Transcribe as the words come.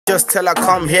just tell her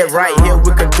come here, right here.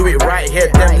 We can do it right here.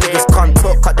 Them niggas can't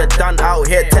talk, cut the done out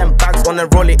here. 10 bags on the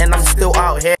rollie and I'm still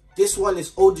out here. This one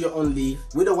is audio only.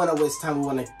 We don't want to waste time. We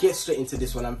want to get straight into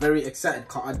this one. I'm very excited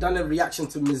because I've done a reaction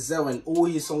to Miszel and all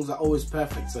his songs are always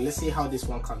perfect. So let's see how this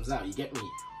one comes out. You get me?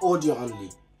 Audio only.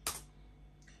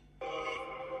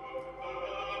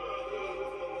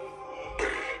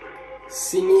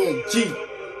 Śnieg G.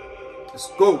 Let's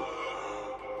go.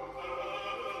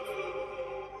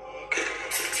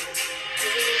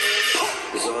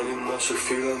 Zanim nasza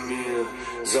chwila minie,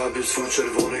 zabierz swój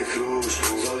czerwony róż,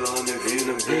 zalany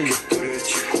winem, bukiet, który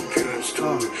ci kupiłem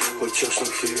strój. Chociaż na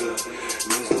chwilę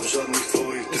nie znam żadnych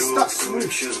twoich dróg, z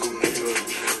których się zgubiłem.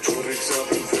 Człowiek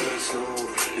zabił wiele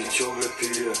snów i ciągle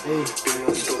pije.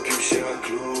 Pieniądz topił się jak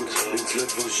lód, więc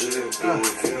ledwo żyję. Było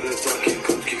wiele takich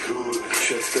krótkich ról.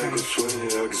 Świat tego słynie,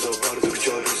 jak za bardzo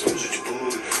chciałbym zmierzyć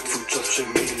ból. Twój czas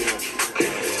przeminie.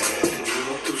 Nie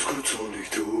ma tu skróconych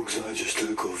dróg, znajdziesz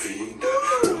tylko windę.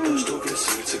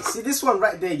 See this one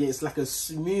right there, yeah, it's like a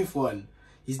smooth one.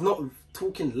 He's not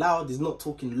talking loud, he's not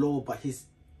talking low, but he's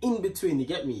in between, you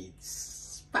get me?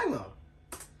 It's banger.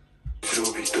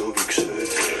 Zrobić tobie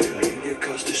krzywdę, minie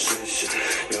każde szczęście.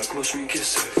 Jak masz miękkie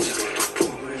serce, to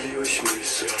pomyliłeś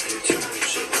miejsce. Wiedziałem,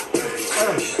 że to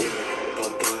będzie.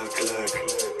 Pada jak lek,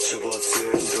 trzeba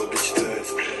zjeść, zrobić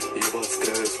test. Jebać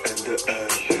stres,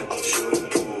 NDM, a wziąłem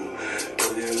pół.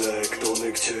 To nie lek, to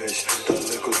nie gdzieś,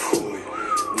 daleko w chuj.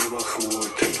 Nie ma chmur,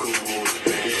 tylko mód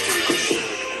i tylko śnieg.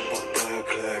 Pada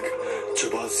jak lek,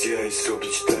 trzeba zjeść,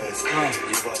 zrobić test.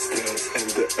 Jebać stres,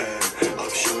 NDM, a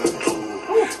wziąłem pół.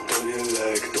 To nie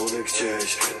lek, to nie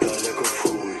gdzieś, daleko w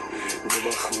chuj. Nie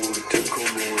ma chmur, tylko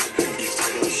mód i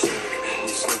pada śnieg. I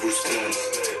znowu stres,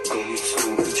 gonić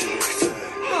znów ciebie chcę.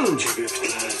 Ciebie w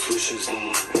tle słyszę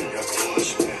znów, jak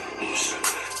wołasz mnie. Miszel,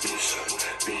 Miszel,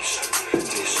 Miszel,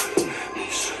 Miszel,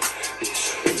 Miszel,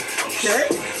 Miszel. Okay.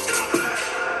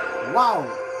 Wow.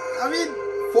 I mean,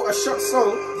 for a short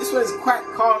song, this one is quite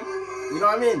calm. You know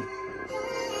what I mean?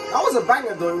 That was a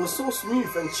banger though. It was so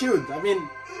smooth and chilled. I mean,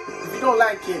 if you don't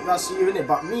like it, that's you, innit?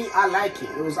 But me, I like it.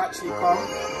 It was actually calm.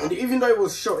 And even though it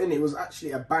was short, innit, it was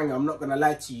actually a banger. I'm not going to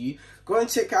lie to you. Go and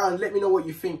check it out and let me know what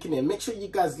you think, innit? Make sure you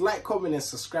guys like, comment and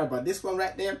subscribe. But this one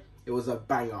right there, it was a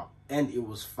banger. And it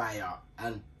was fire.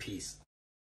 And peace.